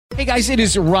Hey guys, it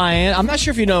is Ryan. I'm not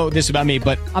sure if you know this about me,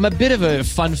 but I'm a bit of a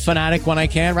fun fanatic when I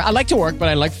can. I like to work, but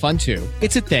I like fun too.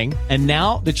 It's a thing. And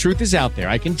now the truth is out there.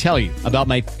 I can tell you about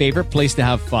my favorite place to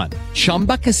have fun.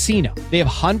 Chumba Casino. They have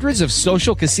hundreds of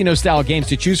social casino style games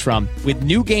to choose from with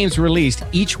new games released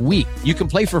each week. You can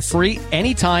play for free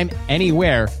anytime,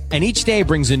 anywhere. And each day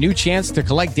brings a new chance to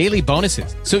collect daily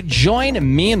bonuses. So join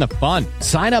me in the fun.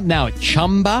 Sign up now at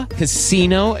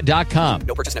ChumbaCasino.com.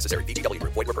 No purchase necessary. VGW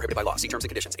Group. Void where prohibited by law. See terms and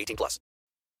conditions. 18+.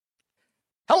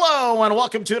 Hello, and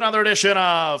welcome to another edition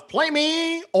of Play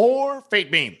Me or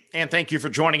Fade Me. And thank you for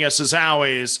joining us as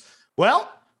always. Well,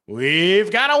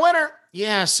 we've got a winner.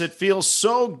 Yes, it feels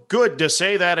so good to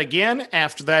say that again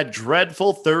after that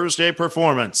dreadful Thursday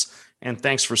performance. And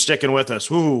thanks for sticking with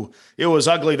us. Ooh, it was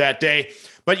ugly that day.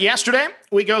 But yesterday,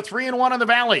 we go 3-1 in the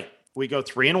Valley. We go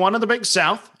 3-1 in the Big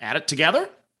South. Add it together,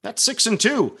 that's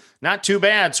 6-2. Not too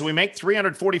bad. So we make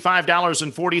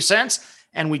 $345.40,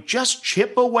 and we just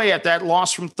chip away at that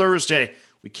loss from Thursday.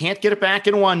 We can't get it back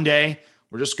in one day.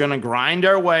 We're just going to grind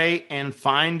our way and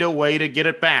find a way to get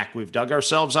it back. We've dug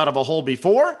ourselves out of a hole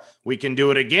before. We can do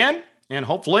it again, and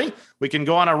hopefully we can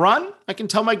go on a run I can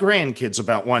tell my grandkids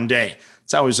about one day.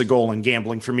 It's always a goal in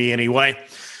gambling for me anyway.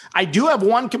 I do have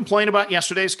one complaint about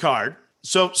yesterday's card.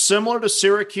 So similar to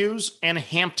Syracuse and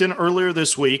Hampton earlier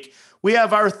this week, we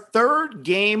have our third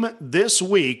game this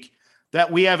week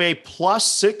that we have a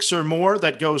 +6 or more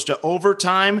that goes to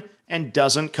overtime and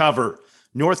doesn't cover.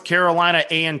 North Carolina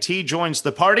A&T joins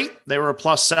the party. They were a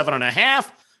 +7.5,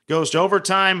 goes to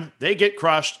overtime. They get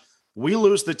crushed. We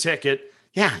lose the ticket.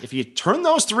 Yeah, if you turn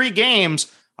those three games,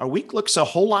 our week looks a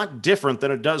whole lot different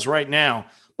than it does right now.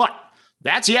 But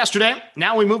that's yesterday.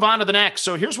 Now we move on to the next.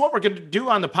 So here's what we're going to do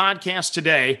on the podcast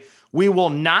today. We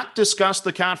will not discuss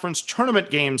the conference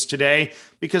tournament games today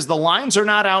because the lines are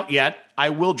not out yet. I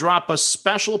will drop a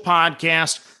special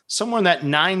podcast somewhere in that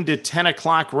 9 to 10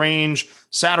 o'clock range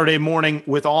Saturday morning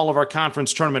with all of our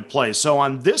conference tournament plays. So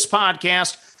on this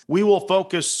podcast, we will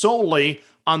focus solely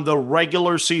on the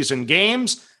regular season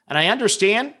games. And I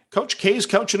understand Coach K's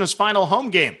coaching his final home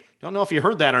game. Don't know if you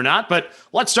heard that or not, but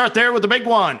let's start there with the big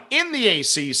one. In the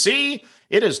ACC,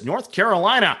 it is North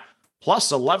Carolina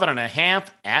 +11.5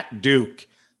 at Duke.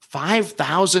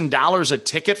 $5,000 a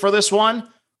ticket for this one?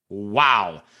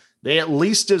 Wow. They at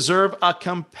least deserve a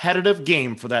competitive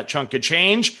game for that chunk of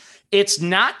change. It's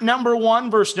not number one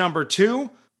versus number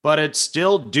two, but it's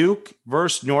still Duke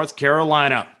versus North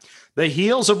Carolina. The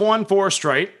Heels have won 4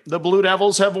 straight. The Blue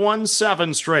Devils have won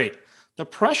 7 straight. The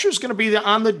pressure's going to be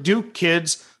on the Duke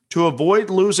kids to avoid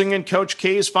losing in Coach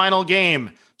K's final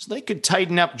game, so they could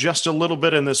tighten up just a little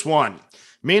bit in this one.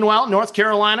 Meanwhile, North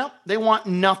Carolina, they want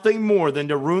nothing more than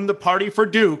to ruin the party for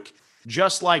Duke,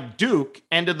 just like Duke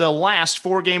ended the last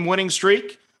 4-game winning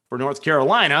streak for North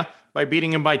Carolina by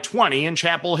beating them by 20 in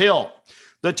Chapel Hill.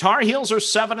 The Tar Heels are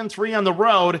 7-3 on the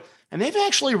road, and they've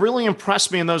actually really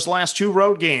impressed me in those last 2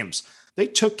 road games. They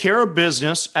took care of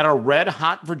business at a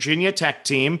red-hot Virginia Tech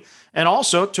team and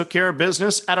also took care of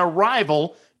business at a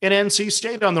rival in NC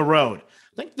State on the road.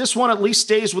 I think this one at least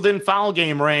stays within foul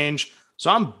game range,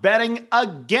 so I'm betting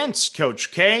against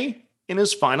Coach K in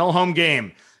his final home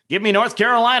game. Give me North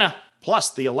Carolina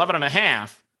plus the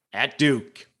 11.5 at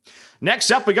Duke. Next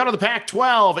up, we go to the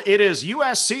Pac-12. It is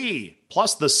USC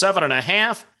plus the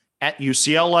 7.5 at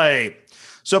UCLA.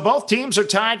 So both teams are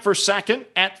tied for second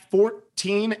at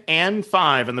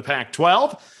 14-5 in the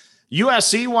Pac-12.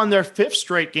 USC won their 5th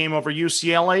straight game over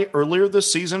UCLA earlier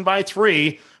this season by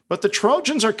 3, but the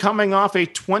Trojans are coming off a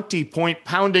 20-point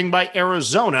pounding by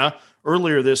Arizona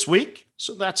earlier this week,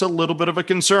 so that's a little bit of a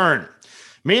concern.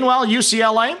 Meanwhile,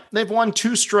 UCLA, they've won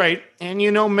 2 straight, and you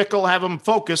know Mick will have them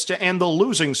focused to end the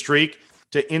losing streak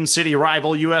to in-city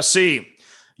rival USC.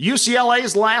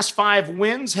 UCLA's last 5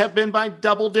 wins have been by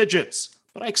double digits,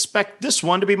 but I expect this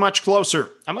one to be much closer.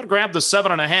 I'm going to grab the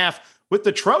 7.5 with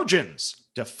the Trojans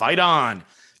to fight on.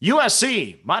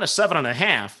 USC minus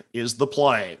 7.5 is the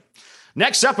play.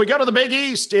 Next up, we go to the Big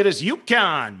East. It is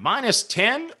UConn minus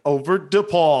 10 over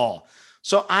DePaul.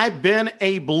 So I've been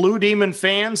a Blue Demon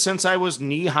fan since I was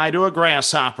knee-high to a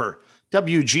grasshopper.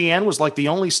 WGN was like the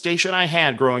only station I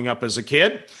had growing up as a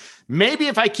kid. Maybe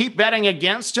if I keep betting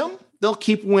against them, they'll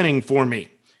keep winning for me.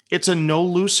 It's a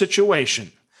no-lose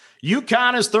situation.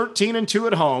 UConn is 13-2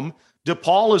 at home.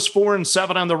 DePaul is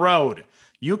 4-7 on the road.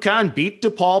 UConn beat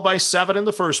DePaul by 7 in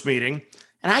the first meeting,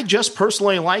 and I just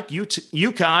personally like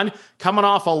UConn coming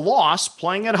off a loss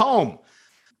playing at home.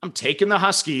 I'm taking the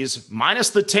Huskies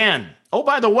minus the 10. Oh,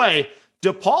 by the way,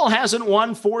 DePaul hasn't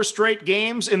won 4 straight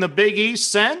games in the Big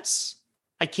East since?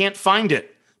 I can't find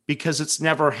it because it's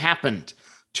never happened.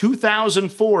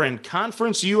 2004 in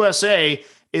Conference USA,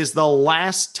 is the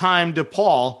last time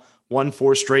DePaul won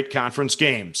 4 straight conference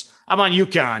games. I'm on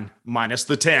UConn minus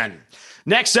the 10.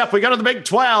 Next up, we go to the Big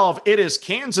 12. It is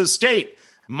Kansas State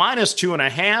minus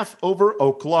 2.5 over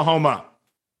Oklahoma.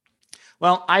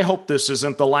 Well, I hope this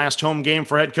isn't the last home game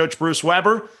for head coach Bruce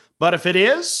Weber, but if it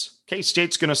is,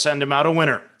 K-State's going to send him out a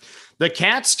winner. The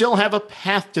Cats still have a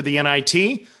path to the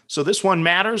NIT, so this one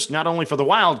matters not only for the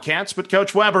Wildcats, but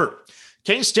Coach Weber.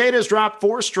 K-State has dropped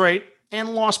 4 straight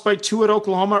and lost by 2 at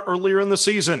Oklahoma earlier in the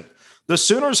season. The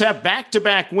Sooners have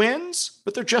back-to-back wins,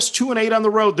 but they're just 2-8 on the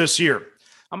road this year.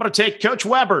 I'm going to take Coach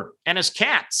Weber and his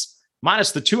Cats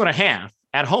minus the 2.5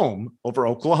 at home over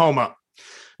Oklahoma.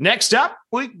 Next up,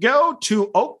 we go to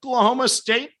Oklahoma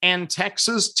State and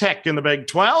Texas Tech in the Big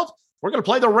 12. We're going to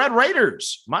play the Red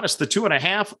Raiders minus the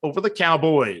 2.5 over the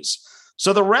Cowboys.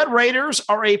 So the Red Raiders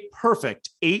are a perfect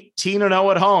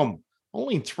 18-0 at home,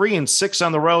 only 3-6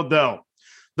 on the road, though.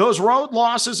 Those road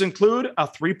losses include a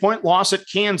 3-point loss at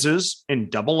Kansas in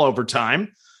double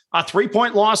overtime, a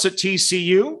 3-point loss at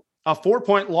TCU, a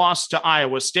 4-point loss to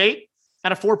Iowa State,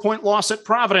 and a 4-point loss at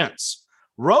Providence.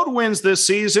 Road wins this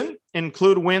season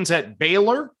include wins at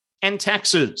Baylor and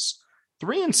Texas.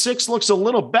 3-6 looks a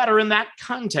little better in that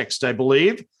context, I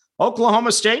believe.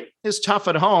 Oklahoma State is tough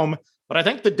at home, but I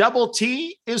think the double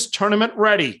T is tournament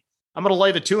ready. I'm going to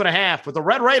lay the 2.5 with the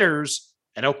Red Raiders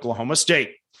at Oklahoma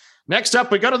State. Next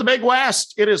up, we go to the Big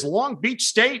West. It is Long Beach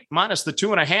State minus the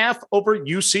 2.5 over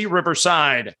UC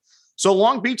Riverside. So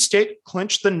Long Beach State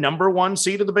clinched the number 1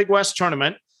 seed of the Big West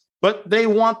tournament, but they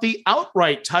want the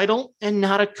outright title and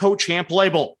not a co-champ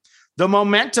label. The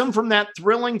momentum from that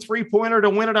thrilling 3-pointer to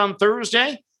win it on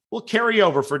Thursday will carry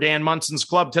over for Dan Munson's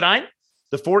club tonight.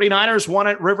 The 49ers won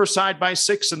at Riverside by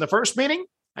 6 in the first meeting.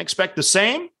 I expect the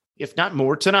same, if not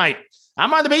more, tonight.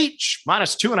 I'm on the beach,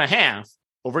 minus 2.5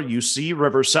 over UC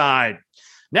Riverside.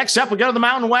 Next up, we go to the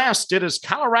Mountain West. It is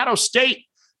Colorado State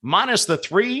minus the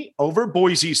 3 over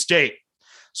Boise State.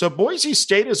 So Boise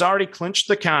State has already clinched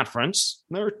the conference.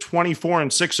 They're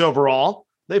 24-6 overall.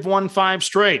 They've won 5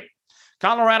 straight.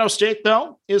 Colorado State,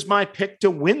 though, is my pick to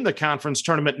win the conference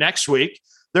tournament next week.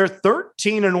 They're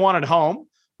 13-1 at home,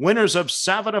 winners of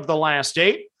 7 of the last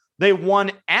 8. They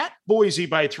won at Boise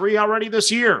by 3 already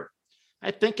this year. I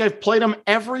think I've played them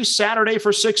every Saturday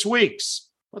for 6 weeks.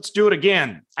 Let's do it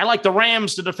again. I like the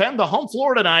Rams to defend the home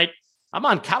floor tonight. I'm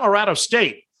on Colorado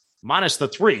State, minus the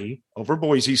 3 over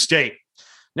Boise State.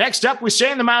 Next up, we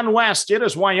stay in the Mountain West. It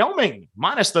is Wyoming,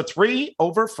 minus the 3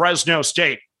 over Fresno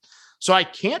State. So I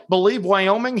can't believe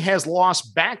Wyoming has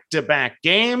lost back-to-back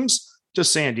games to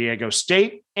San Diego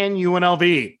State and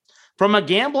UNLV. From a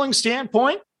gambling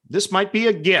standpoint, this might be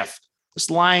a gift.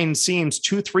 This line seems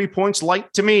 2-3 points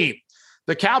light to me.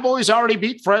 The Cowboys already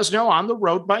beat Fresno on the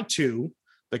road by 2.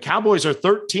 The Cowboys are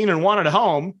 13-1 at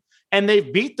home, and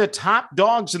they've beat the top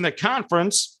dogs in the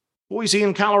conference, Boise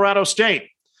and Colorado State.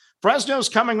 Fresno's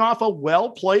coming off a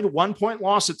well-played 1-point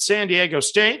loss at San Diego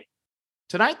State.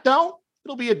 Tonight, though,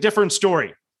 it'll be a different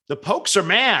story. The Pokes are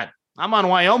mad. I'm on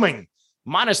Wyoming,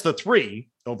 minus the 3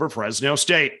 over Fresno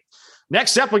State.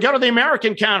 Next up, we go to the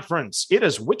American Conference. It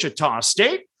is Wichita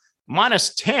State,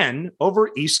 minus 10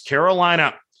 over East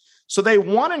Carolina. So they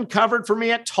won and covered for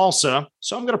me at Tulsa,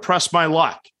 so I'm going to press my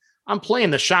luck. I'm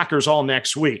playing the Shockers all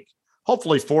next week.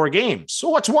 Hopefully 4 games. So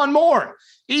what's one more?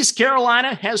 East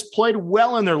Carolina has played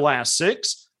well in their last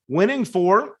 6, winning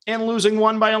 4 and losing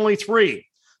 1 by only 3.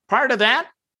 Prior to that,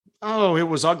 it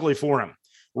was ugly for them.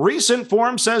 Recent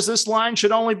form says this line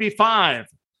should only be 5,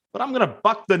 but I'm going to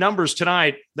buck the numbers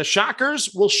tonight. The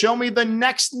Shockers will show me the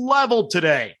next level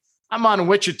today. I'm on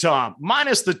Wichita,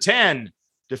 minus the 10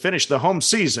 to finish the home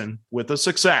season with a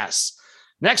success.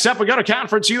 Next up, we go to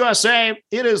Conference USA.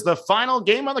 It is the final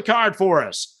game on the card for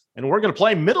us. And we're going to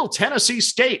play Middle Tennessee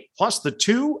State plus the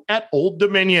 2 at Old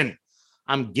Dominion.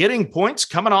 I'm getting points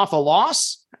coming off a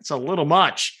loss. That's a little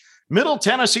much. Middle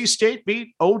Tennessee State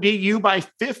beat ODU by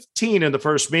 15 in the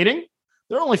first meeting.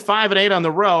 They're only 5-8 on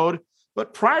the road,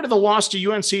 but prior to the loss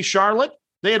to UNC Charlotte,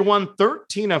 they had won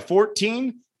 13 of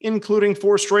 14, including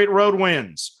 4 straight road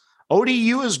wins.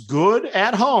 ODU is good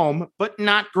at home, but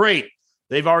not great.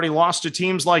 They've already lost to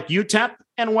teams like UTEP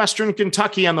and Western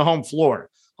Kentucky on the home floor.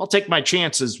 I'll take my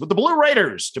chances with the Blue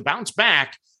Raiders to bounce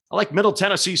back. I like Middle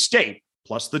Tennessee State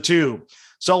plus the 2.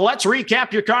 So let's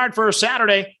recap your card for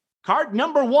Saturday. Card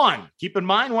number 1. Keep in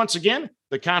mind, once again,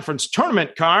 the conference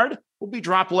tournament card will be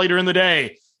dropped later in the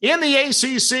day. In the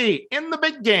ACC, in the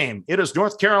big game, it is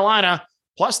North Carolina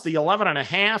plus the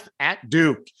 11.5 at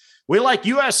Duke. We like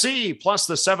USC plus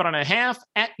the 7.5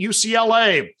 at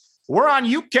UCLA. We're on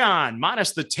UConn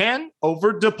minus the 10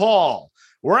 over DePaul.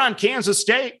 We're on Kansas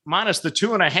State minus the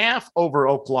 2.5 over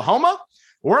Oklahoma.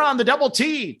 We're on the double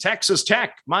T, Texas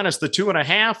Tech minus the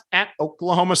 2.5 at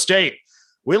Oklahoma State.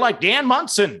 We like Dan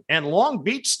Munson and Long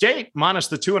Beach State minus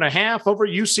the 2.5 over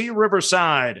UC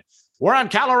Riverside. We're on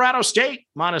Colorado State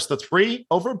minus the 3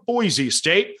 over Boise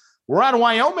State. We're on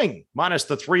Wyoming minus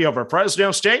the 3 over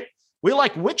Fresno State. We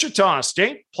like Wichita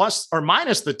State plus or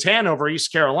minus the 10 over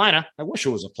East Carolina. I wish it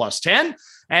was a plus 10.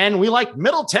 And we like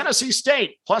Middle Tennessee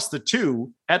State plus the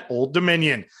 2 at Old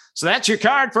Dominion. So that's your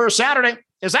card for Saturday.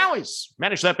 As always,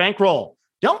 manage that bankroll.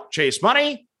 Don't chase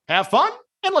money. Have fun.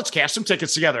 And let's cash some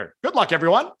tickets together. Good luck,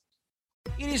 everyone.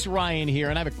 It is Ryan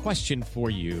here, and I have a question for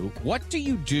you. What do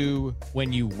you do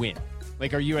when you win?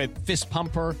 Like, are you a fist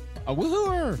pumper, a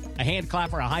woo-hooer, a hand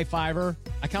clapper, a high fiver?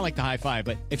 I kind of like the high five,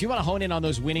 but if you want to hone in on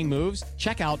those winning moves,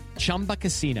 check out Chumba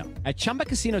Casino. At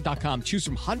ChumbaCasino.com, choose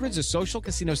from hundreds of social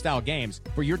casino-style games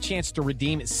for your chance to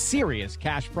redeem serious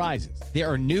cash prizes. There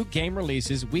are new game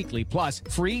releases weekly, plus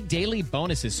free daily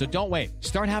bonuses. So don't wait.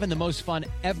 Start having the most fun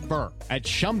ever at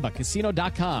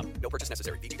ChumbaCasino.com. No purchase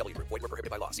necessary. VGW Group. Void where prohibited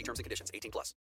by law. See terms and conditions. 18+.